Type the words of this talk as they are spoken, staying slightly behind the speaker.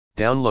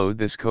Download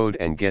this code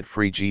and get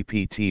free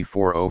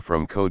GPT-4o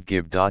from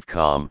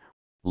codegive.com,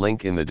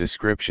 link in the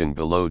description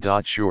below.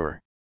 Sure.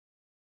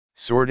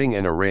 Sorting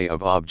an array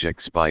of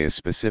objects by a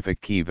specific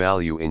key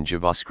value in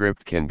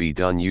JavaScript can be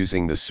done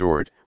using the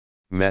sort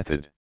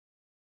method.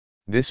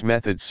 This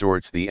method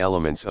sorts the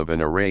elements of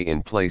an array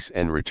in place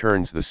and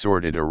returns the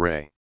sorted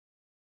array.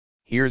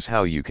 Here's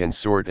how you can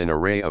sort an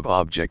array of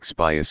objects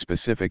by a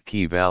specific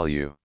key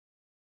value.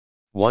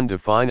 1.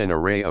 Define an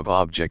array of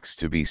objects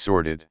to be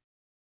sorted.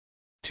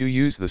 2.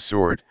 Use the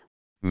sort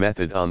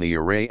method on the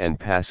array and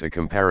pass a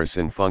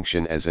comparison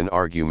function as an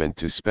argument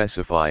to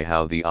specify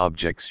how the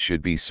objects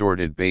should be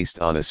sorted based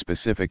on a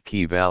specific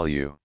key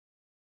value.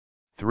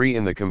 3.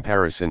 In the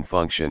comparison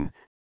function,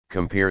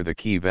 compare the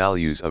key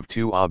values of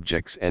two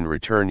objects and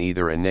return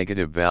either a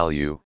negative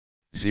value,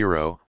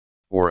 0,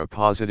 or a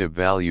positive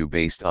value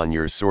based on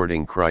your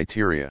sorting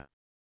criteria.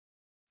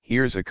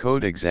 Here's a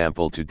code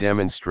example to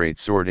demonstrate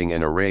sorting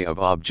an array of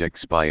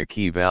objects by a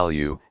key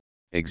value.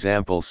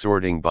 Example: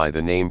 sorting by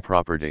the name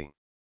property.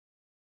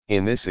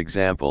 In this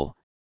example,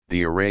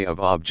 the array of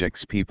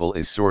objects people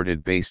is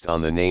sorted based on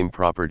the name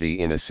property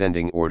in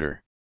ascending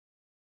order.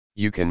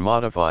 You can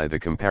modify the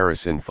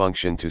comparison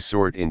function to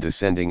sort in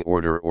descending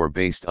order or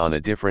based on a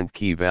different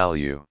key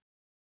value.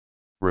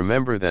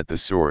 Remember that the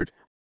sort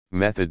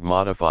method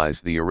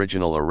modifies the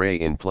original array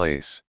in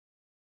place.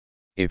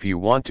 If you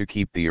want to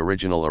keep the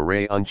original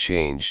array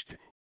unchanged,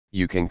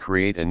 you can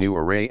create a new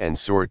array and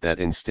sort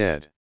that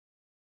instead.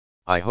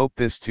 I hope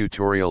this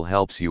tutorial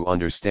helps you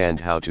understand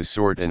how to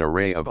sort an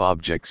array of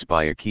objects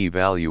by a key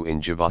value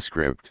in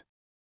JavaScript.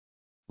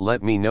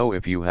 Let me know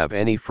if you have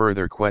any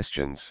further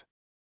questions.